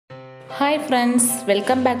Hi friends,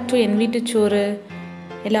 welcome back to veetusooru.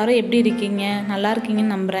 எல்லாரும் எப்படி இருக்கீங்க? நல்லா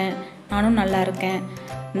இருக்கீங்கன்னு நம்புறேன். நானும் நல்லா இருக்கேன்.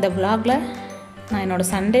 இந்த vlogல நான் என்னோட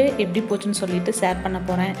சண்டே எப்படி போச்சுன்னு சொல்லிட்டு ஷேர் பண்ண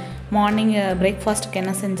போறேன். மார்னிங் பிரேக்ஃபாஸ்ட்க்கு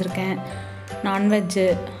என்ன செஞ்சிருக்கேன்? நான்வெஜ்,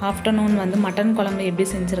 ஆஃப்டர்நூன் வந்து மட்டன் குழம்பு எப்படி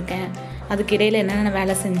செஞ்சிருக்கேன்? அதுக்கு இடையில என்னென்ன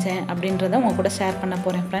வேலை செஞ்சேன் அப்படின்றத உங்க கூட ஷேர் பண்ண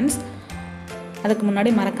போறேன் फ्रेंड्स. அதுக்கு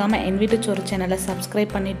முன்னாடி மறக்காம veetusooru சேனலை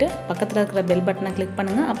சப்ஸ்கிரைப் பண்ணிட்டு பக்கத்துல இருக்கிற பெல் பட்டனை கிளிக்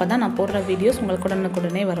பண்ணுங்க. அப்பதான் நான் போடுற வீடியோஸ் உங்களுக்கு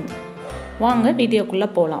உடனுக்குடனே வரும். வாங்க வீடியோக்குள்ள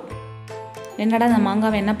போலாம். என்னடா இந்த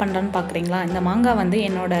மாங்காவை என்ன பண்றான்னு பாக்குறீங்களா? இந்த மாங்காய் வந்து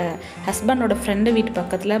என்னோட ஹஸ்பண்டோட ஃப்ரெண்ட் வீட்டு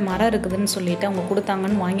பக்கத்துல மரம் இருக்குதுன்னு சொல்லிட்டு அவங்க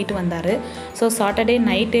கொடுத்தாங்கன்னு வாங்கிட்டு வந்தாரு. சோ சாட்டர்டே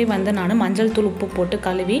நைட்டே வந்து நான் மஞ்சள் தூள் உப்பு போட்டு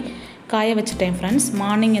கழுவி காய வச்சிட்டேன் फ्रेंड्स.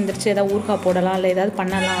 மார்னிங் எந்திரச்சு ஏதாவது ஊறுகாய் போடலாம் இல்ல ஏதாவது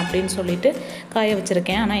பண்ணலாம் அப்படினு சொல்லிட்டு காய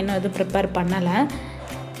வச்சிருக்கேன். ஆனா இன்னும் எதுவும் ப்ரிப்பேர் பண்ணல.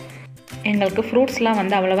 எங்களுக்கு ஃப்ரூட்ஸ்லாம்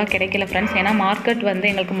வந்து அவ்வளவா கிடைக்கல फ्रेंड्स. ஏனா மார்க்கெட் வந்து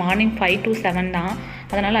எங்களுக்கு மார்னிங் 5 to 7 தான்.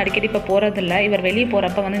 அதனால அடிக்கடி இப்ப போறது இல்ல. இவர் வெளிய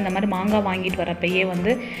போறப்ப வந்து இந்த மாதிரி மாங்காய் வாங்கிட்டு வரப்பயே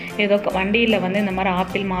வந்து ஏதோ வண்டியில வந்து இந்த மாதிரி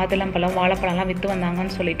ஆப்பிள், மாதுளம்பழம், வாழைப்பழம்லாம் வித்து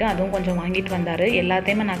வந்தாங்கன்னு சொல்லிட்டு அதுவும் கொஞ்சம் வாங்கிட்டு வந்தாரு.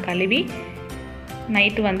 எல்லாத்தையுமே நான் கழுவி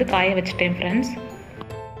நைட் வந்து காய வச்சிட்டேன் फ्रेंड्स.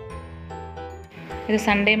 இது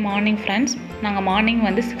சண்டே மார்னிங் फ्रेंड्स. நாங்க மார்னிங்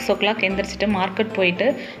வந்து 6 o'clock எந்திரச்சிட்டு மார்க்கெட் போயிட்டு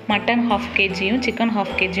மட்டன் 1/2 kgயும் சிக்கன்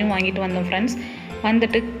 1/2 kgயும் வாங்கிட்டு வந்தோம் फ्रेंड्स.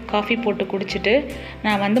 வந்துட்டு காஃபி போட்டு குடிச்சிட்டு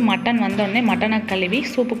நான் வந்து மட்டன் வந்த உடனே மட்டனை கழுவி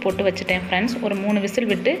சூப்பு போட்டு வச்சிட்டேன் फ्रेंड्स. ஒரு 3 விசில்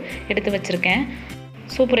விட்டு எடுத்து வச்சிருக்கேன்.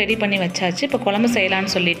 சூப் ரெடி பண்ணி வச்சாச்சு. இப்போ குழம்பு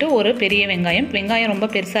செய்யலாம்னு சொல்லிட்டு ஒரு பெரிய வெங்காயம் ரொம்ப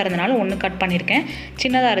பெருசா இருந்தனால ஒன்னு கட் பண்ணிருக்கேன்.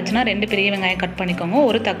 சின்னதா இருந்துச்சுனா 2 பெரிய வெங்காயம் கட் பண்ணிக்கோங்க.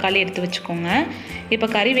 ஒரு தக்காளி எடுத்து வச்சுக்கோங்க. இப்போ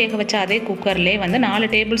கறி வேக வச்ச அதே குக்கர்லயே வந்து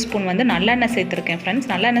 4 டேபிள் ஸ்பூன் வந்து நல்லெண்ணெய் சேர்த்திருக்கேன் फ्रेंड्स.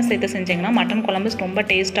 நல்லெண்ணெய் சேர்த்து செஞ்சீங்கன்னா மட்டன் குழம்பு ரொம்ப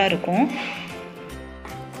டேஸ்டா இருக்கும்.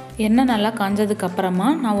 எண்ணெய் நல்லா காஞ்சதுக்கு அப்புறமா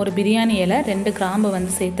நான் ஒரு பிரியாணி இலை 2 கிராம்பு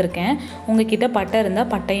வந்து சேர்த்திருக்கேன். உங்ககிட்ட பட்டை இருந்தா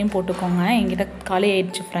பட்டையும் போட்டுக்கோங்க. என்கிட்ட காலி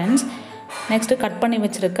ஆயிடுச்சு फ्रेंड्स. நெக்ஸ்ட் கட் பண்ணி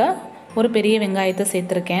வச்சிருக்க ஒரு பெரிய வெங்காயத்தை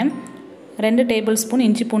சேர்த்திருக்கேன். 2 டேபிள் ஸ்பூன்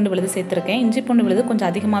இஞ்சி பூண்டு விழுது சேர்த்திருக்கேன். இஞ்சி பூண்டு விழுது கொஞ்சம்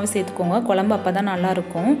அதிகமாவே சேர்த்துக்கோங்க. குழம்பு அப்பதான் நல்லா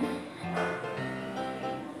இருக்கும்.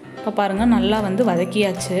 இப்ப பாருங்க நல்லா வந்து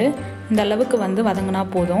வதக்கியாச்சு. இந்த அளவுக்கு வந்து வதங்கினா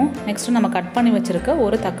போதும். நெக்ஸ்ட் நம்ம கட் பண்ணி வச்சிருக்க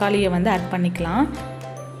ஒரு தக்காளியை வந்து ஆட் பண்ணிக்கலாம்.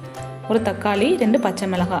 ஒரு தக்காளி, 2 பச்சை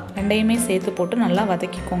மிளகாய் ரெண்டையுமே சேர்த்து போட்டு நல்லா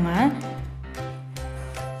வதக்கிக்கோங்க.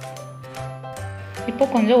 இப்போ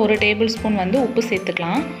கொஞ்சம் 1 டேபிள் ஸ்பூன் வந்து உப்பு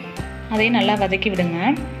சேர்த்துக்கலாம். அதையும் நல்லா வதக்கி விடுங்க.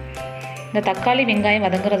 இந்த தக்காளி வெங்காயம்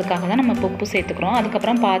வதங்குறதுக்காக தான் நம்ம உப்பு சேர்த்துக்கிறோம்.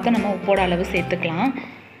 அதுக்கப்புறம் பார்த்து நம்ம உப்போட அளவு சேர்த்துக்கலாம்.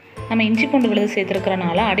 நம்ம இஞ்சி பூண்டு விழுது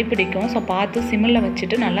சேர்த்துருக்கறனால அடி பிடிக்கும். ஸோ பார்த்து சிம்மில்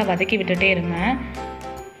வச்சுட்டு நல்லா வதக்கி விட்டுட்டே இருங்க.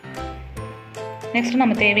 நெக்ஸ்ட்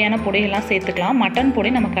நம்ம தேவையான பொடியெல்லாம் சேர்த்துக்கலாம். மட்டன் பொடி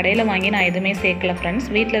நம்ம கடையில் வாங்கி நான் எதுவுமே சேர்க்கல फ्रेंड्स.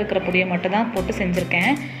 வீட்டில் இருக்கிற பொடியை மட்டும் தான் போட்டு செஞ்சுருக்கேன்.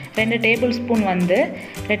 2 டேபிள் ஸ்பூன் வந்து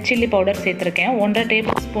ரெட் சில்லி பவுடர் சேர்த்துருக்கேன். 1.5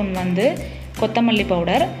 டேபிள் ஸ்பூன் வந்து கொத்தமல்லி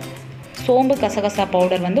பவுடர், சோம்பு கசகசா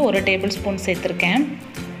பவுடர் வந்து 1 டேபிள் ஸ்பூன் சேர்த்துருக்கேன்.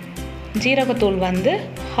 ஜீரகத்தூள் வந்து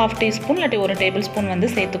 1/2 டீஸ்பூன் இல்லாட்டி 1 டேபிள் ஸ்பூன் வந்து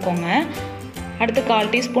சேர்த்துக்கோங்க. அடுத்து 1/4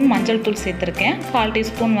 டீஸ்பூன் மஞ்சள் தூள் சேர்த்துருக்கேன். 1/4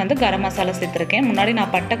 டீஸ்பூன் வந்து கரம் மசாலா சேர்த்துருக்கேன். முன்னாடி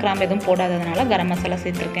நான் பட்டை கிராம்பு எதுவும் போடாததுனால கரம் மசாலா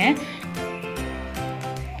சேர்த்துருக்கேன்.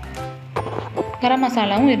 கரம்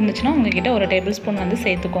மசாலாவும் இருந்துச்சுன்னா உங்ககிட்ட 1 டேபிள் ஸ்பூன் வந்து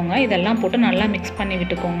சேர்த்துக்கோங்க. இதெல்லாம் போட்டு நல்லா மிக்ஸ் பண்ணி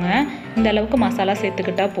விட்டுக்கோங்க. இந்த அளவுக்கு மசாலா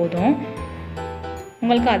சேர்த்துக்கிட்டா போதும்.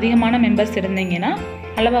 உங்களுக்கு அதிகமான மெம்பர்ஸ் இருந்தீங்கன்னா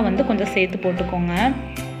அளவை வந்து கொஞ்சம் சேர்த்து போட்டுக்கோங்க.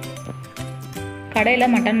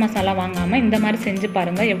 கடையில் மட்டன் மசாலா வாங்காமல் இந்த மாதிரி செஞ்சு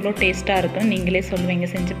பாருங்கள். எவ்வளோ டேஸ்ட்டாக இருக்குன்னு நீங்களே சொல்லுவீங்க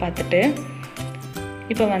செஞ்சு பார்த்துட்டு.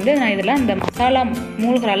 இப்போ வந்து நான் இதில் அந்த மசாலா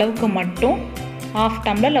மூழ்கிற அளவுக்கு மட்டும் 1/2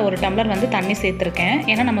 டம்ளர் இல்லை 1 டம்ளர் வந்து தண்ணி சேர்த்துருக்கேன்.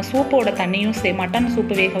 ஏன்னா நம்ம சூப்போட தண்ணியும் மட்டன்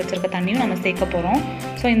சூப்பு வேக வச்சுருக்க தண்ணியும் நம்ம சேர்க்க போகிறோம்.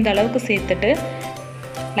 ஸோ இந்த அளவுக்கு சேர்த்துட்டு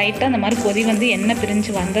லைட்டாக அந்த மாதிரி கொதி வந்து எண்ணெய்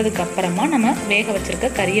பிரிஞ்சு வந்ததுக்கப்புறமா நம்ம வேக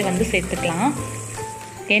வச்சுருக்க கறியை வந்து சேர்த்துக்கலாம்.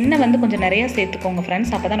 எண்ணெய் வந்து கொஞ்சம் நிறையா சேர்த்துக்கோங்க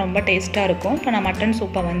ஃப்ரெண்ட்ஸ். அப்போ தான் ரொம்ப டேஸ்ட்டாக இருக்கும். இப்போ நான் மட்டன்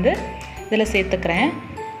சூப்பை வந்து இதில் சேர்த்துக்கிறேன்.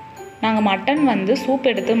 நாங்கள் மட்டன் வந்து சூப்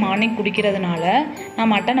எடுத்து மார்னிங் குடிக்கிறதுனால நான்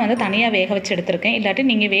மட்டனை வந்து தனியாக வேக வச்சு எடுத்துருக்கேன். இல்லாட்டி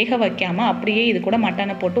நீங்கள் வேக வைக்காமல் அப்படியே இது கூட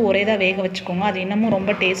மட்டனை போட்டு ஒரே தான் வேக வச்சுக்கோங்க. அது இன்னமும்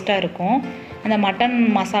ரொம்ப டேஸ்ட்டாக இருக்கும். அந்த மட்டன்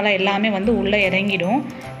மசாலா எல்லாமே வந்து உள்ளே இறங்கிடும்.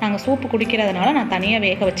 நாங்கள் சூப்பு குடிக்கிறதுனால நான் தனியாக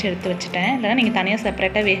வேக வச்சு எடுத்து வச்சுட்டேன். இல்லைனா நீங்கள் தனியாக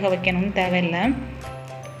செப்பரேட்டாக வேக வைக்கணும்னு தேவையில்லை.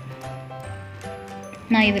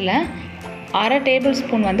 நான் இதில் 1/2 டேபிள்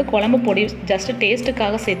ஸ்பூன் வந்து குழம்பு பொடி ஜஸ்ட்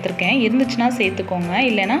டேஸ்ட்டுக்காக சேர்த்துருக்கேன். இருந்துச்சுன்னா சேர்த்துக்கோங்க.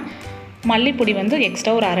 இல்லைனா மல்லிப்பொடி வந்து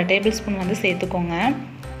எக்ஸ்ட்ரா ஒரு 1/2 டேபிள் ஸ்பூன் வந்து சேர்த்துக்கோங்க.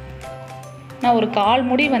 நான் ஒரு 1/4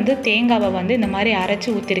 மூடி வந்து தேங்காவை வந்து இந்த மாதிரி அரைச்சி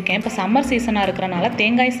ஊற்றிருக்கேன். இப்போ சம்மர் சீசனாக இருக்கிறனால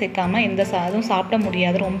தேங்காய் சேர்க்காமல் எந்த அதுவும் சாப்பிட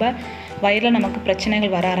முடியாது. ரொம்ப வயிறில் நமக்கு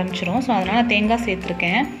பிரச்சனைகள் வர ஆரம்பிச்சிடும். ஸோ அதனால் தேங்காய்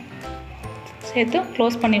சேர்த்துருக்கேன். சேர்த்து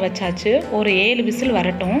க்ளோஸ் பண்ணி வச்சாச்சு. ஒரு 7 விசில்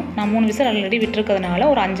வரட்டும். நான் 3 விசில் ஆல்ரெடி விட்டுருக்கிறதுனால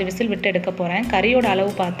ஒரு 5 விசில் விட்டு எடுக்க போகிறேன். கறியோட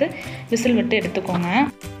அளவு பார்த்து விசில் விட்டு எடுத்துக்கோங்க.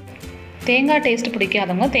 தேங்காய் டேஸ்ட்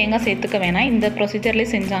பிடிக்காதவங்க தேங்காய் சேர்த்துக்க வேணாம். இந்த ப்ரொசீஜர்லேயே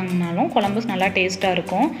செஞ்சாங்கனாலும் குழம்பு நல்லா டேஸ்ட்டாக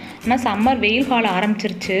இருக்கும். ஆனால் சம்மர் வெயில் காலம்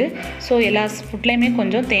ஆரம்பிச்சிருச்சு. ஸோ எல்லா ஃபுட்லேயுமே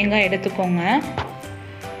கொஞ்சம் தேங்காய் எடுத்துக்கோங்க.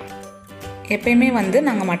 எப்பயுமே வந்து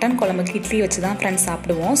நாங்கள் மட்டன் குழம்புக்கு இட்லி வச்சு தான் ஃப்ரெண்ட்ஸ்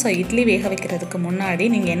சாப்பிடுவோம். ஸோ இட்லி வேக வைக்கிறதுக்கு முன்னாடி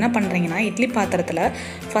நீங்கள் என்ன பண்ணுறீங்கன்னா, இட்லி பாத்திரத்தில்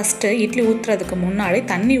ஃபஸ்ட்டு இட்லி ஊற்றுறதுக்கு முன்னாடி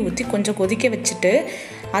தண்ணி ஊற்றி கொஞ்சம் கொதிக்க வச்சுட்டு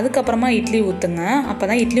அதுக்கப்புறமா இட்லி ஊற்றுங்க. அப்போ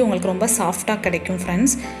தான் இட்லி உங்களுக்கு ரொம்ப சாஃப்டாக கிடைக்கும்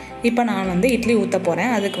ஃப்ரெண்ட்ஸ். இப்போ நான் வந்து இட்லி ஊற்ற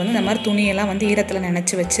போகிறேன். அதுக்கு வந்து இந்த மாதிரி துணியெல்லாம் வந்து ஈரத்தில்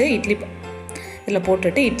நனைச்சி வச்சு இட்லி இதில்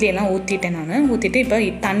போட்டுட்டு இட்லியெல்லாம் ஊற்றிட்டேன். ஊற்றிட்டு இப்போ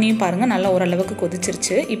தண்ணியும் பாருங்கள் நல்லா ஓரளவுக்கு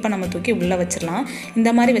கொதிச்சிருச்சு. இப்போ நம்ம தூக்கி உள்ளே வச்சிடலாம். இந்த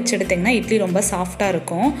மாதிரி வச்சு எடுத்திங்கன்னா இட்லி ரொம்ப சாஃப்டாக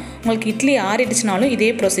இருக்கும். உங்களுக்கு இட்லி ஆறிடுச்சுனாலும் இதே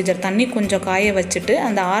ப்ரொசீஜர், தண்ணி கொஞ்சம் காய வச்சுட்டு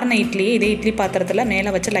அந்த ஆறின இட்லியை இதே இட்லி பாத்திரத்தில்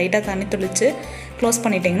மேலே வச்சு லைட்டாக தண்ணி தெளித்து க்ளோஸ்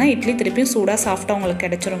பண்ணிட்டிங்கன்னா இட்லி திருப்பியும் சூடாக சாஃப்டாக உங்களுக்கு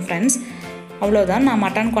கிடச்சிரும் ஃப்ரெண்ட்ஸ். அவ்வளோதான், நான்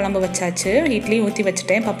மட்டன் குழம்பு வச்சாச்சு. இட்லி ஊற்றி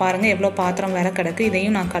வச்சுட்டேன். இப்போ பாருங்கள் எவ்வளோ பாத்திரம் வேறு கிடக்கு.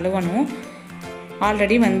 இதையும் நான் கழுவணும்.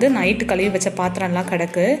 ஆல்ரெடி வந்து நைட்டு கழுவி வச்ச பாத்திரம்லாம்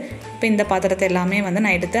கிடக்கு. இப்போ இந்த பாத்திரத்தை எல்லாமே வந்து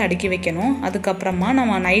நான் எடுத்து அடுக்கி வைக்கணும். அதுக்கப்புறமா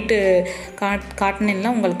நம்ம நைட்டு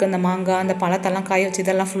காட்டினெல்லாம் உங்களுக்கு இந்த மாங்காய் அந்த பழத்தெல்லாம் காய வச்சு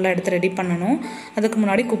இதெல்லாம் ஃபுல்லாக எடுத்து ரெடி பண்ணணும். அதுக்கு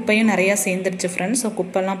முன்னாடி குப்பையும் நிறையா சேர்ந்துருச்சு ஃப்ரெண்ட்ஸ். ஸோ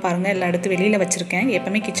குப்பைலாம் பாருங்கள் எல்லாம் எடுத்து வெளியில் வச்சுருக்கேன்.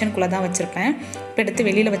 எப்போவுமே கிச்சனுக்குள்ளே தான் வச்சுருப்பேன். இப்போ எடுத்து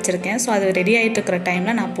வெளியில் வச்சுருக்கேன். ஸோ அது ரெடி ஆகிட்டு இருக்கிற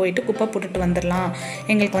டைமில் நான் போயிட்டு குப்பை போட்டுட்டு வந்துடலாம்.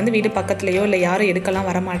 எங்களுக்கு வந்து வீடு பக்கத்துலேயோ இல்லை யாரும் எடுக்கலாம்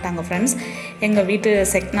வர மாட்டாங்க ஃப்ரெண்ட்ஸ். எங்கள் வீட்டு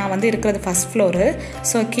நான் வந்து இருக்கிறது ஃபஸ்ட் ஃப்ளோரு.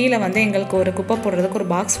 ஸோ கீழே வந்து எங்களுக்கு ஒரு குப்பை போடுறதுக்கு ஒரு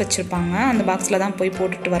பாக்ஸ் வச்சுருப்பாங்க. அந்த பாக்ஸில் தான் போய்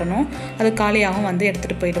போட்டுட்டு வரணும். அது காலியாகவும் வந்து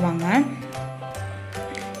எடுத்துகிட்டு போயிடுவாங்க.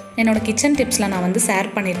 என்னோடய கிச்சன் டிப்ஸில் நான் வந்து ஷேர்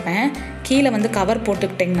பண்ணியிருப்பேன். கீழே வந்து கவர்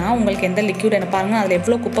போட்டுக்கிட்டிங்கன்னா உங்களுக்கு எந்த லிக்யூட் என்ன பாருங்கள் அதில்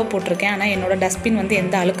எவ்வளோ குப்பை போட்டிருக்கேன். ஆனால் என்னோடய டஸ்ட்பின் வந்து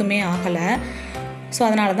எந்த அழுக்குமே ஆகலை. ஸோ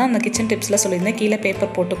அதனால தான் அந்த கிச்சன் டிப்ஸில் சொல்லியிருந்தேன் கீழே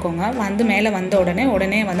பேப்பர் போட்டுக்கோங்க. வந்து மேலே வந்த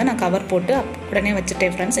உடனே வந்து நான் கவர் போட்டு உடனே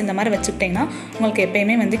வச்சுட்டேன் ஃப்ரெண்ட்ஸ். இந்த மாதிரி வச்சுக்கிட்டிங்கன்னா உங்களுக்கு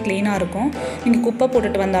எப்போயுமே வந்து க்ளீனாக இருக்கும். நீங்கள் குப்பை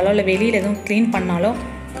போட்டுட்டு வந்தாலோ இல்லை வெளியில் எதுவும் க்ளீன் பண்ணாலோ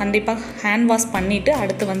கண்டிப்பாக ஹேண்ட் வாஷ் பண்ணிவிட்டு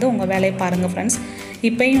அடுத்து வந்து உங்கள் வேலையை பாருங்கள் ஃப்ரெண்ட்ஸ்.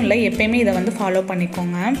 இப்போயும் இல்லை எப்போயுமே இதை வந்து ஃபாலோ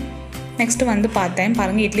பண்ணிக்கோங்க. நெக்ஸ்ட்டு வந்து பார்த்தேன்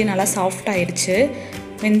பாருங்கள் இட்லி நல்லா சாஃப்ட் ஆகிடுச்சு,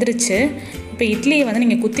 வெந்துருச்சு. இப்போ இட்லியை வந்து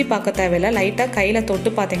நீங்கள் குத்தி பார்க்க தேவையில்லை. லைட்டாக கையில்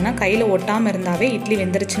தொட்டு பார்த்தீங்கன்னா கையில் ஒட்டாமல் இருந்தாவே இட்லி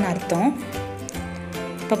வெந்துருச்சுன்னு அர்த்தம்.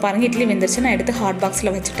 இப்போ பாருங்கள் இட்லி வெந்துருச்சு. நான் எடுத்து ஹாட்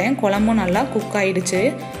பாக்ஸில் வச்சுட்டேன். குழம்பும் நல்லா குக் ஆகிடுச்சு.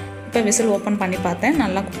 இப்போ விசில் ஓப்பன் பண்ணி பார்த்தேன்,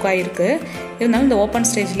 நல்லா குக் ஆகிருக்கு. இருந்தாலும் இந்த ஓப்பன்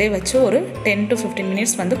ஸ்டேஜ்லேயே வச்சு ஒரு 10 to 15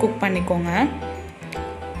 மினிட்ஸ் வந்து குக் பண்ணிக்கோங்க.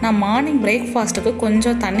 நான் மார்னிங் பிரேக்ஃபாஸ்ட்டுக்கு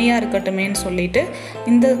கொஞ்சம் தண்ணியாக இருக்கட்டுமேன்னு சொல்லிவிட்டு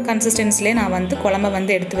இந்த கன்சிஸ்டன்சிலே நான் வந்து குழம்ப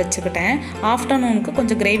வந்து எடுத்து வச்சுக்கிட்டேன். ஆஃப்டர்நூனுக்கு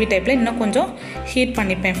கொஞ்சம் கிரேவி டைப்பில் இன்னும் கொஞ்சம் ஹீட்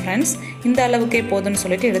பண்ணிப்பேன் ஃப்ரெண்ட்ஸ். இந்த அளவுக்கே போதும்னு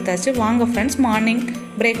சொல்லிட்டு எடுத்தாச்சு. வாங்க ஃப்ரெண்ட்ஸ், மார்னிங்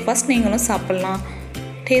பிரேக்ஃபாஸ்ட் நீங்களும் சாப்பிட்லாம்.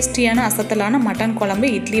 டேஸ்டியான அசத்தலான மட்டன் குழம்பு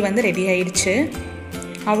இட்லி வந்து ரெடி ஆகிடுச்சு.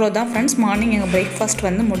 அவ்வளோதான் ஃப்ரெண்ட்ஸ், மார்னிங் எங்கள் பிரேக்ஃபாஸ்ட்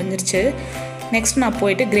வந்து முடிஞ்சிருச்சு. நெக்ஸ்ட் நான்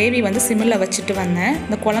போயிட்டு கிரேவி வந்து சிம்மில் வச்சுட்டு வந்தேன்.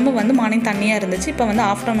 இந்த குழம்பு வந்து மார்னிங் தண்ணியாக இருந்துச்சு. இப்போ வந்து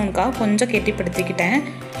ஆஃப்டர்நூனுக்காக கொஞ்சம் கெட்டிப்படுத்திக்கிட்டேன்.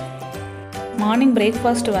 மார்னிங்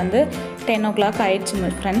பிரேக்ஃபாஸ்ட்டு வந்து 10 o'clock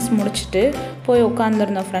ஆகிடுச்சு ஃப்ரெண்ட்ஸ். முடிச்சுட்டு போய்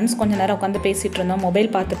உட்காந்துருந்தோம் ஃப்ரெண்ட்ஸ். கொஞ்சம் நேரம் உட்காந்து பேசிகிட்டு இருந்தோம், மொபைல்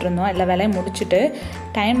பார்த்துட்டு இருந்தோம். எல்லா வேலையும் முடிச்சுட்டு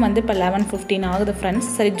டைம் வந்து இப்போ 11:15 ஆகுது ஃப்ரெண்ட்ஸ்.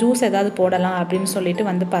 சரி ஜூஸ் ஏதாவது போடலாம் அப்படின்னு சொல்லிட்டு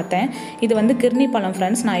வந்து பார்த்தேன். இது வந்து கிர்னி பழம்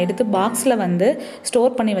ஃப்ரெண்ட்ஸ். நான் எடுத்து பாக்ஸில் வந்து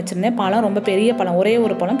ஸ்டோர் பண்ணி வச்சுருந்தேன். பழம் ரொம்ப பெரிய பழம், ஒரே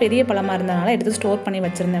ஒரு பழம் பெரிய பழமாக இருந்தனால எடுத்து ஸ்டோர் பண்ணி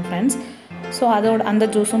வச்சுருந்தேன் ஃப்ரெண்ட்ஸ். ஸோ அந்த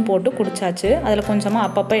ஜூஸும் போட்டு குடித்தாச்சு. அதில் கொஞ்சமாக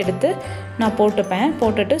அப்பப்போ எடுத்து நான்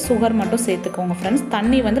போட்டுட்டு சுகர் மட்டும் சேர்த்துக்கோங்க ஃப்ரெண்ட்ஸ்.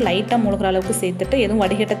 தண்ணி வந்து லைட்டாக முழுகிற அளவுக்கு சேர்த்துட்டு எதுவும்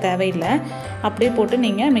வடிகட்ட தேவையில்லை. அப்படியே போட்டு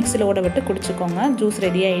நீங்கள் மிக்சியில் ஓட விட்டு குடிச்சிக்கோங்க. ஜூஸ்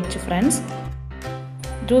ரெடி ஆகிடுச்சு ஃப்ரெண்ட்ஸ்.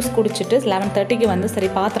 ஜூஸ் குடிச்சிட்டு 11:30க்கு வந்து சரி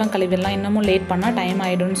பாத்திரம் கழுவிடலாம், இன்னமும் லேட் பண்ணால் டைம்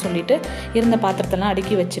ஆகிடும்னு சொல்லிட்டு இருந்த பாத்திரத்தெல்லாம்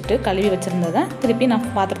அடுக்கி வச்சுட்டு கழுவி வச்சுருந்ததை திருப்பி நான்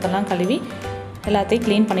பாத்திரத்தெல்லாம் கழுவி எல்லாத்தையும்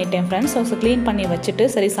க்ளீன் பண்ணிட்டேன் ஃப்ரெண்ட்ஸ். ஸோ க்ளீன் பண்ணி வச்சுட்டு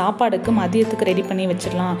சரி சாப்பாடுக்கு மதியத்துக்கு ரெடி பண்ணி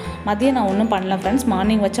வச்சிடலாம். மதியம் நான் ஒன்றும் பண்ணல ஃப்ரெண்ட்ஸ்.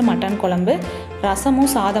 மார்னிங் வச்ச மட்டன் குழம்பு, ரசமும்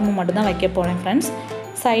சாதமும் மட்டும்தான் வைக்க போகிறேன் ஃப்ரெண்ட்ஸ்.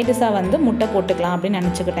 சைடிஷாக வந்து முட்டை போட்டுக்கலாம் அப்படின்னு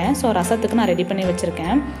நினச்சிக்கிட்டேன். ஸோ ரசத்துக்கு நான் ரெடி பண்ணி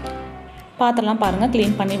வச்சுருக்கேன். பாத்திரம்லாம் பாருங்கள்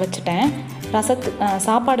க்ளீன் பண்ணி வச்சுட்டேன்.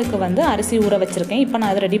 சாப்பாடுக்கு வந்து அரிசி ஊற வச்சுருக்கேன். இப்போ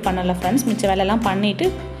நான் அதை ரெடி பண்ணலை ஃப்ரெண்ட்ஸ். மிச்ச வேலையெல்லாம் பண்ணிவிட்டு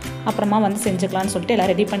அப்புறமா வந்து செஞ்சுக்கலான்னு சொல்லிட்டு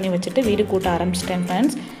எல்லாம் ரெடி பண்ணி வச்சுட்டு வீடு கூட்ட ஆரம்பிச்சிட்டேன்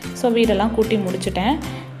ஃப்ரெண்ட்ஸ். ஸோ வீடெல்லாம் கூட்டி முடிச்சுட்டேன்.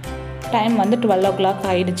 டைம் வந்து 12 o'clock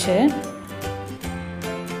ஆகிடுச்சு.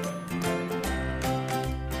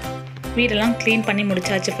 வீடெல்லாம் க்ளீன் பண்ணி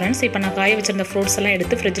முடிச்சாச்சு ஃப்ரெண்ட்ஸ். இப்போ நான் காய வச்சுருந்த ஃப்ரூட்ஸ் எல்லாம்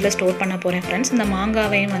எடுத்து ஃப்ரிட்ஜில் ஸ்டோர் பண்ண போகிறேன் ஃப்ரெண்ட்ஸ். இந்த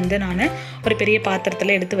மாங்காவையும் வந்து நான் ஒரு பெரிய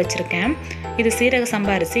பாத்திரத்தில் எடுத்து வச்சுருக்கேன். இது சீரக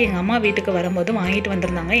சம்பா அரிசி. எங்கள் அம்மா வீட்டுக்கு வரும்போது வாங்கிட்டு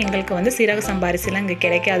வந்திருந்தாங்க. எங்களுக்கு வந்து சீரக சம்பா அரிசிலாம் இங்கே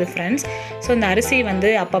கிடைக்காது ஃப்ரெண்ட்ஸ். ஸோ இந்த அரிசி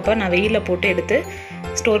வந்து அப்பப்போ நான் வெயிலில் போட்டு எடுத்து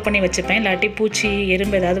ஸ்டோர் பண்ணி வச்சுப்பேன். இல்லாட்டி பூச்சி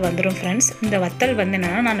எறும்பு ஏதாவது வந்துடும் ஃப்ரெண்ட்ஸ். இந்த வத்தல் வந்து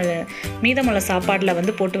என்னென்னா நான் மீதமுள்ள சாப்பாடில்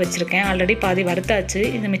வந்து போட்டு வச்சுருக்கேன். ஆல்ரெடி பாதி வறுத்தாச்சு.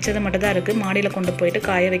 இது மிச்சது மட்டும் தான் இருக்குது. மாடியில் கொண்டு போயிட்டு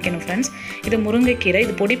காய வைக்கணும் ஃப்ரெண்ட்ஸ். இது முருங்கைக்கீரை.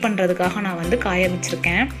 இது பொடி பண்ணுறதுக்காக நான் வந்து காய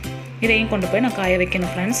வச்சுருக்கேன். இதையும் கொண்டு போய் நான் காய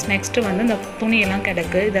வைக்கணும் ஃப்ரெண்ட்ஸ். நெக்ஸ்ட்டு வந்து இந்த துணியெல்லாம்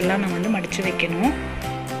கிடக்கு, இதெல்லாம் நான் வந்து மடித்து வைக்கணும்.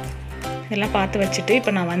 இதெல்லாம் பார்த்து வச்சுட்டு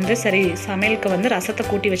இப்போ நான் வந்து சரி சமையலுக்கு வந்து ரசத்தை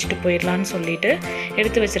கூட்டி வச்சுட்டு போயிடலான்னு சொல்லிட்டு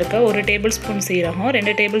எடுத்து வச்சுருக்க 1 டேபிள் ஸ்பூன் சீரகம்,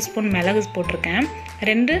 2 டேபிள் ஸ்பூன் மிளகு போட்டிருக்கேன்,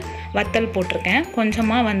 2 வத்தல் போட்டிருக்கேன்,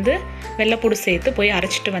 கொஞ்சமாக வந்து வெள்ளைப்பூடு சேர்த்து போய்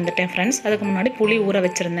அரைச்சிட்டு வந்துட்டேன் ஃப்ரெண்ட்ஸ். அதுக்கு முன்னாடி புளி ஊற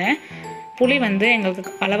வச்சுருந்தேன். புளி வந்து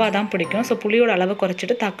எங்களுக்கு அளவாக தான் பிடிக்கும். ஸோ புளியோட அளவு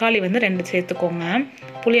குறைச்சிட்டு தக்காளி வந்து 2 சேர்த்துக்கோங்க.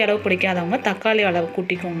 புளி அளவு பிடிக்காதவங்க தக்காளி அளவு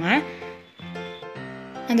கூட்டிக்கோங்க.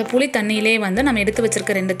 அந்த புளி தண்ணியிலே வந்து நம்ம எடுத்து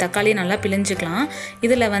வச்சுருக்க 2 தக்காளியை நல்லா பிழிஞ்சிக்கலாம்.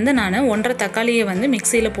 இதில் வந்து நான் 1.5 தக்காளியை வந்து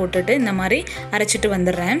மிக்சியில் போட்டுட்டு இந்த மாதிரி அரைச்சிட்டு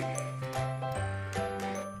வந்துடுறேன்.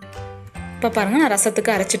 இப்போ பாருங்கள், நான்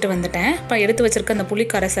ரசத்துக்கு அரைச்சிட்டு வந்துட்டேன். இப்போ எடுத்து வச்சுருக்க அந்த புளி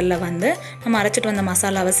கரைசலில் வந்து நம்ம அரைச்சிட்டு வந்த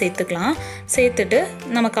மசாலாவை சேர்த்துக்கலாம். சேர்த்துட்டு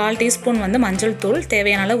நம்ம 1/4 டீஸ்பூன் வந்து மஞ்சள் தூள்,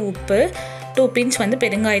 தேவையான அளவு உப்பு, 2 பிஞ்ச் வந்து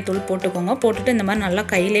பெருங்காயத்தூள் போட்டுக்கோங்க. போட்டுட்டு இந்த மாதிரி நல்லா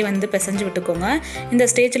கையிலே வந்து பிசைஞ்சு விட்டுக்கோங்க. இந்த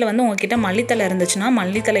ஸ்டேஜில் வந்து உங்ககிட்ட மல்லித்தலை இருந்துச்சுன்னா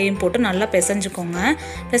மல்லித்தலையும் போட்டு நல்லா பிசைஞ்சுக்கோங்க.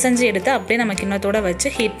 பிசைஞ்சு எடுத்து அப்படியே நம்ம கிண்ணத்தோடு வச்சு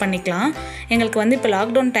ஹீட் பண்ணிக்கலாம். எங்களுக்கு வந்து இப்போ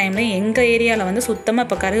லாக்டவுன் டைமில் எங்கள் ஏரியாவில் வந்து சுத்தமாக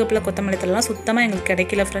இப்போ கருவேப்பிலை கொத்தமல்லி தலைலாம் சுத்தமாக எங்களுக்கு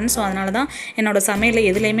கிடைக்கல ஃப்ரெண்ட்ஸ். ஸோ அதனால தான் என்னோடய சமையலில்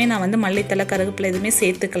எதுலேயுமே நான் வந்து மல்லித்தலை கருவேப்பிலை எதுவுமே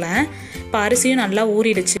சேர்த்துக்கல. இப்போ அரிசியும் நல்லா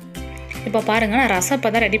ஊறிடுச்சு. இப்போ பாருங்கள், நான் ரசம் இப்போ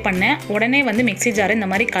தான் ரெடி பண்ணேன். உடனே வந்து மிக்ஸி ஜாரை இந்த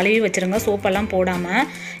மாதிரி கழுவி வச்சுருங்க, சோப்பெல்லாம் போடாமல்.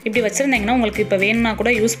 இப்படி வச்சுருந்தீங்கன்னா உங்களுக்கு இப்போ வேணும்னா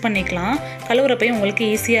கூட யூஸ் பண்ணிக்கலாம். கழுவுறப்பையும்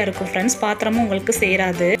உங்களுக்கு ஈஸியாக இருக்கும் ஃப்ரெண்ட்ஸ். பாத்திரமும் உங்களுக்கு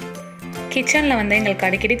சேராது. கிச்சனில் வந்து எங்களுக்கு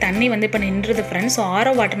அடிக்கடி தண்ணி வந்து இப்போ நின்றுது ஃப்ரெண்ட்ஸ். ஸோ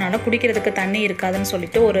ஆரோ வாட்டர்னால குடிக்கிறதுக்கு தண்ணி இருக்காதுன்னு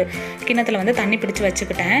சொல்லிட்டு ஒரு கிண்ணத்தில் வந்து தண்ணி பிடிச்சி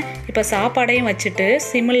வச்சுக்கிட்டேன். இப்போ சாப்பாடையும் வச்சுட்டு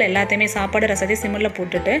சிம்மில் எல்லாத்தையுமே சாப்பாடு ரசத்தையும் சிம்மில்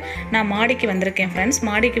போட்டுட்டு நான் மாடிக்கு வந்திருக்கேன் ஃப்ரெண்ட்ஸ்.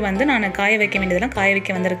 மாடிக்கு வந்து நான் காய வைக்க வேண்டியதெல்லாம் காய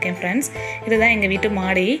வைக்க வந்திருக்கேன் ஃப்ரெண்ட்ஸ். இதுதான் எங்கள் வீட்டு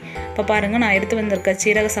மாடி. இப்போ பாருங்கள், நான் எடுத்து வந்திருக்க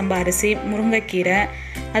சீரக சம்பா அரிசி, முருங்கைக்கீரை,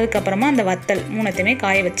 அதுக்கப்புறமா அந்த வத்தல் 3த்தையுமே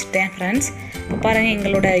காய வச்சுட்டேன் ஃப்ரெண்ட்ஸ். இப்போ பாருங்கள்,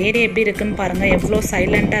 எங்களோட ஏரியா எப்படி இருக்குதுன்னு பாருங்கள், எவ்வளோ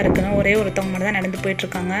சைலண்ட்டாக இருக்குன்னு. ஒரே ஒருத்தவங்க மட்டும் தான் நடந்து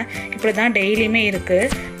போயிட்டுருக்காங்க. இப்படி தான் டெய்லியுமே இருக்குது.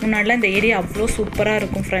 முன்னாடிலாம் இந்த ஏரியா அவ்வளோ சூப்பராக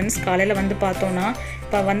இருக்கும் ஃப்ரெண்ட்ஸ். காலையில் வந்து பார்த்தோன்னா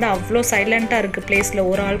இப்போ வந்து அவ்வளோ சைலண்ட்டாக இருக்குது. பிளேஸில்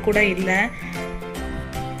ஒரு ஆள் கூட இல்லை.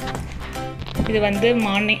 இது வந்து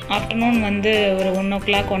ஆஃப்டர்நூன் வந்து ஒரு 1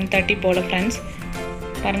 o'clock 1:30 போல் ஃப்ரெண்ட்ஸ்.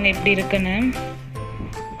 பாருங்கள் எப்படி இருக்குன்னு.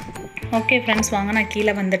 ஓகே ஃப்ரெண்ட்ஸ், வாங்க நான்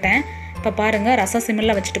கீழே வந்துட்டேன். இப்போ பாருங்கள், ரசம்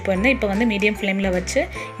சிம்மில் வச்சுட்டு போயிருந்தேன். இப்போ வந்து மீடியம் ஃப்ளேமில் வச்சு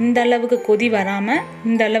இந்த அளவுக்கு கொதி வராமல்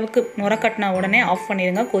இந்த அளவுக்கு முறக்கட்டினா உடனே ஆஃப்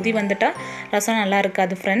பண்ணிடுங்க. கொதி வந்துட்டால் ரசம் நல்லா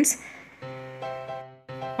இருக்காது ஃப்ரெண்ட்ஸ்.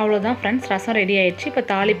 அவ்வளோதான் ஃப்ரெண்ட்ஸ், ரசம் ரெடி ஆயிடுச்சு. இப்போ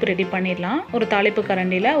தாளிப்பு ரெடி பண்ணிடலாம். ஒரு தாளிப்பு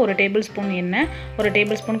கரண்டியில் 1 டேபிள் ஸ்பூன் எண்ணெய், 1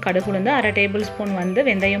 டேபிள் ஸ்பூன் கடுகு உளுந்து, 1/2 டேபிள் ஸ்பூன் வந்து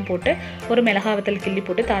வெந்தயம் போட்டு 1 மிளகாய் வத்தல் கிள்ளி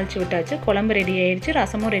போட்டு தாளித்து விட்டாச்சு. குழம்பு ரெடி ஆயிடுச்சு,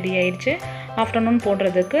 ரசமும் ரெடி ஆயிடுச்சு. ஆஃப்டர்நூன்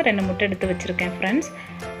போடுறதுக்கு 2 முட்டை எடுத்து வச்சுருக்கேன் ஃப்ரெண்ட்ஸ்.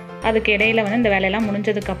 அதுக்கு இடையில் வந்து இந்த வேலையெல்லாம்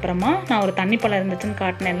முடிஞ்சதுக்கப்புறமா நான் ஒரு தண்ணி பழம் இருந்துச்சுன்னு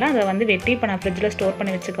காட்டினேன்ல, அதை வந்து வெட்டி இப்போ நான் ஃப்ரிட்ஜில் ஸ்டோர்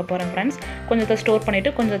பண்ணி வச்சுக்க போகிறேன் ஃப்ரெண்ட்ஸ். கொஞ்சத்தை ஸ்டோர்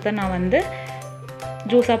பண்ணிவிட்டு கொஞ்சத்தை நான் வந்து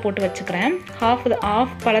ஜூஸாக போட்டு வச்சுக்கிறேன்.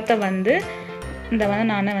 ஹாஃப் பழத்தை வந்து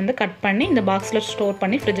நான் வந்து கட் பண்ணி இந்த பாக்ஸில் ஸ்டோர்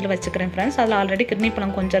பண்ணி ஃப்ரிட்ஜில் வச்சுக்கிறேன் ஃப்ரெண்ட்ஸ். அதில் ஆல்ரெடி கிட்னி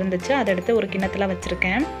பழம் கொஞ்சம் இருந்துச்சு, அதை எடுத்து ஒரு கிண்ணத்தில்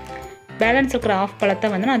வச்சுருக்கேன். பேலன்ஸ் இருக்கிற ஹாஃப் பழத்தை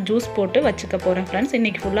வந்து நான் ஜூஸ் போட்டு வச்சுக்க போகிறேன் ஃப்ரெண்ட்ஸ்.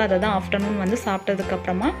 இன்றைக்கி ஃபுல்லாக அதை தான் ஆஃப்டர்நூன் வந்து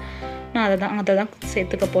சாப்பிட்டதுக்கப்புறமா நான் அதை தான்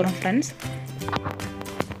சேர்த்துக்க போகிறேன் ஃப்ரெண்ட்ஸ்.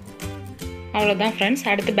 அவ்வளோதான் ஃப்ரெண்ட்ஸ்.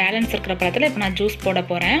 அடுத்து பேலன்ஸ் இருக்கிற பழத்தில் இப்போ நான் ஜூஸ் போட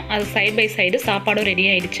போகிறேன். அது சைட் பை சைடு சாப்பாடும் ரெடி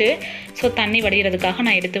ஆகிடுச்சு. ஸோ தண்ணி வடிகிறதுக்காக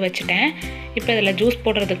நான் எடுத்து வச்சுட்டேன். இப்போ இதில் ஜூஸ்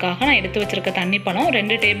போடுறதுக்காக நான் எடுத்து வச்சுருக்க தண்ணி பழம்,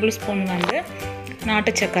 2 டேபிள் ஸ்பூன் வந்து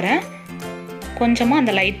நாட்டு சக்கரை, கொஞ்சமாக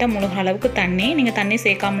அந்த லைட்டாக முழுகிற அளவுக்கு தண்ணி. நீங்கள் தண்ணி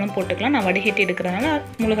சேர்க்காமலும் போட்டுக்கலாம். நான் வடிகட்டி எடுக்கிறதுனால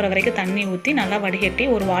முழுகிற வரைக்கும் தண்ணி ஊற்றி நல்லா வடிகட்டி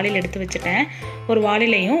ஒரு வாளியில் எடுத்து வச்சுட்டேன். ஒரு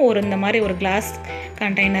வாளிலையும் இந்த மாதிரி ஒரு கிளாஸ்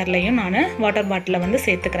கண்டெய்னர்லையும் நான் வாட்டர் பாட்டிலில் வந்து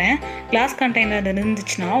சேர்த்துக்கிறேன். கிளாஸ் கண்டெய்னர்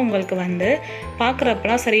இருந்துச்சுன்னா உங்களுக்கு வந்து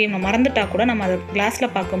பார்க்குறப்பெல்லாம் சரி நம்ம மறந்துட்டா கூட நம்ம அதை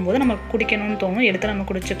கிளாஸில் பார்க்கும்போது நம்ம குடிக்கணும்னு தோணும், எடுத்து நம்ம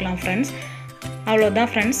குடிச்சிக்கலாம் ஃப்ரெண்ட்ஸ். அவ்வளோதான்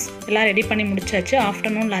ஃப்ரெண்ட்ஸ், எல்லாம் ரெடி பண்ணி முடிச்சாச்சு.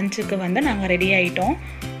 ஆஃப்டர்நூன் லஞ்சுக்கு வந்து நாங்கள் ரெடி ஆகிட்டோம்.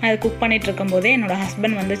 அது குக் பண்ணிகிட்டு இருக்கும்போதே என்னோடய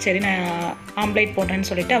ஹஸ்பண்ட் வந்து சரி நான் ஆம்லேட் போடுறேன்னு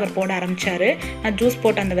சொல்லிட்டு அவர் போட ஆரம்பித்தார். நான் ஜூஸ்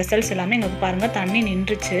போட்ட அந்த வெசல்ஸ் எல்லாமே எங்களுக்கு பாருங்கள் தண்ணி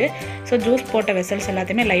நின்றுச்சு. ஸோ ஜூஸ் போட்ட வெசல்ஸ்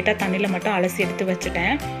எல்லாத்தையுமே லைட்டாக தண்ணியில் மட்டும் அலசி எடுத்து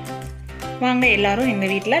வச்சுட்டேன். வாங்க எல்லோரும்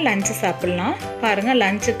எங்கள் வீட்டில் லஞ்சு சாப்பிட்லாம். பாருங்கள்,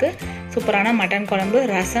 லஞ்சுக்கு சூப்பரான மட்டன் குழம்பு,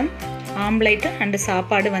 ரசம், ஆம்லேட்டு அண்டு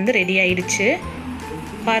சாப்பாடு வந்து ரெடி ஆகிடுச்சு.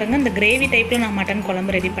 பாருங்கள், இந்த கிரேவி டைப்பில் நான் மட்டன்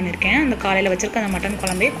குழம்பு ரெடி பண்ணியிருக்கேன். அந்த காலையில் வச்சுருக்க அந்த மட்டன்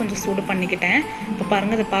குழம்பையே கொஞ்சம் சூடு பண்ணிக்கிட்டேன். இப்போ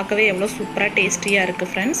பாருங்கள், இதை பார்க்கவே எவ்வளோ சூப்பராக டேஸ்டியாக இருக்குது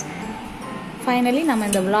ஃப்ரெண்ட்ஸ். ஃபைனலி நம்ம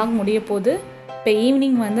இந்த விலாக் முடிய போது. இப்போ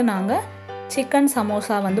ஈவினிங் வந்து நாங்கள் சிக்கன்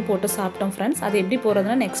சமோசா வந்து போட்டு சாப்பிட்டோம் ஃப்ரெண்ட்ஸ். அது எப்படி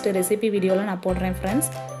போடுறதுன்னா நெக்ஸ்ட்டு ரெசிபி வீடியோவில் நான் போடுறேன் ஃப்ரெண்ட்ஸ்.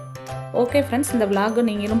 ஓகே ஃப்ரெண்ட்ஸ், இந்த விலாக்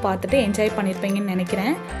நீங்களும் பார்த்துட்டு என்ஜாய் பண்ணியிருப்பீங்கன்னு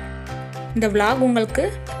நினைக்கிறேன். இந்த விலாக் உங்களுக்கு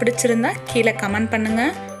பிடிச்சிருந்தா கீழே கமெண்ட்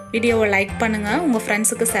பண்ணுங்கள், வீடியோவை லைக் பண்ணுங்கள், உங்கள்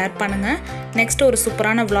ஃப்ரெண்ட்ஸுக்கு ஷேர் பண்ணுங்கள். நெக்ஸ்ட் ஒரு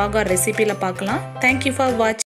சூப்பரான விலாக் ஆர் ரெசிபியில் பார்க்கலாம். தேங்க்யூ ஃபார் வாட்சிங்.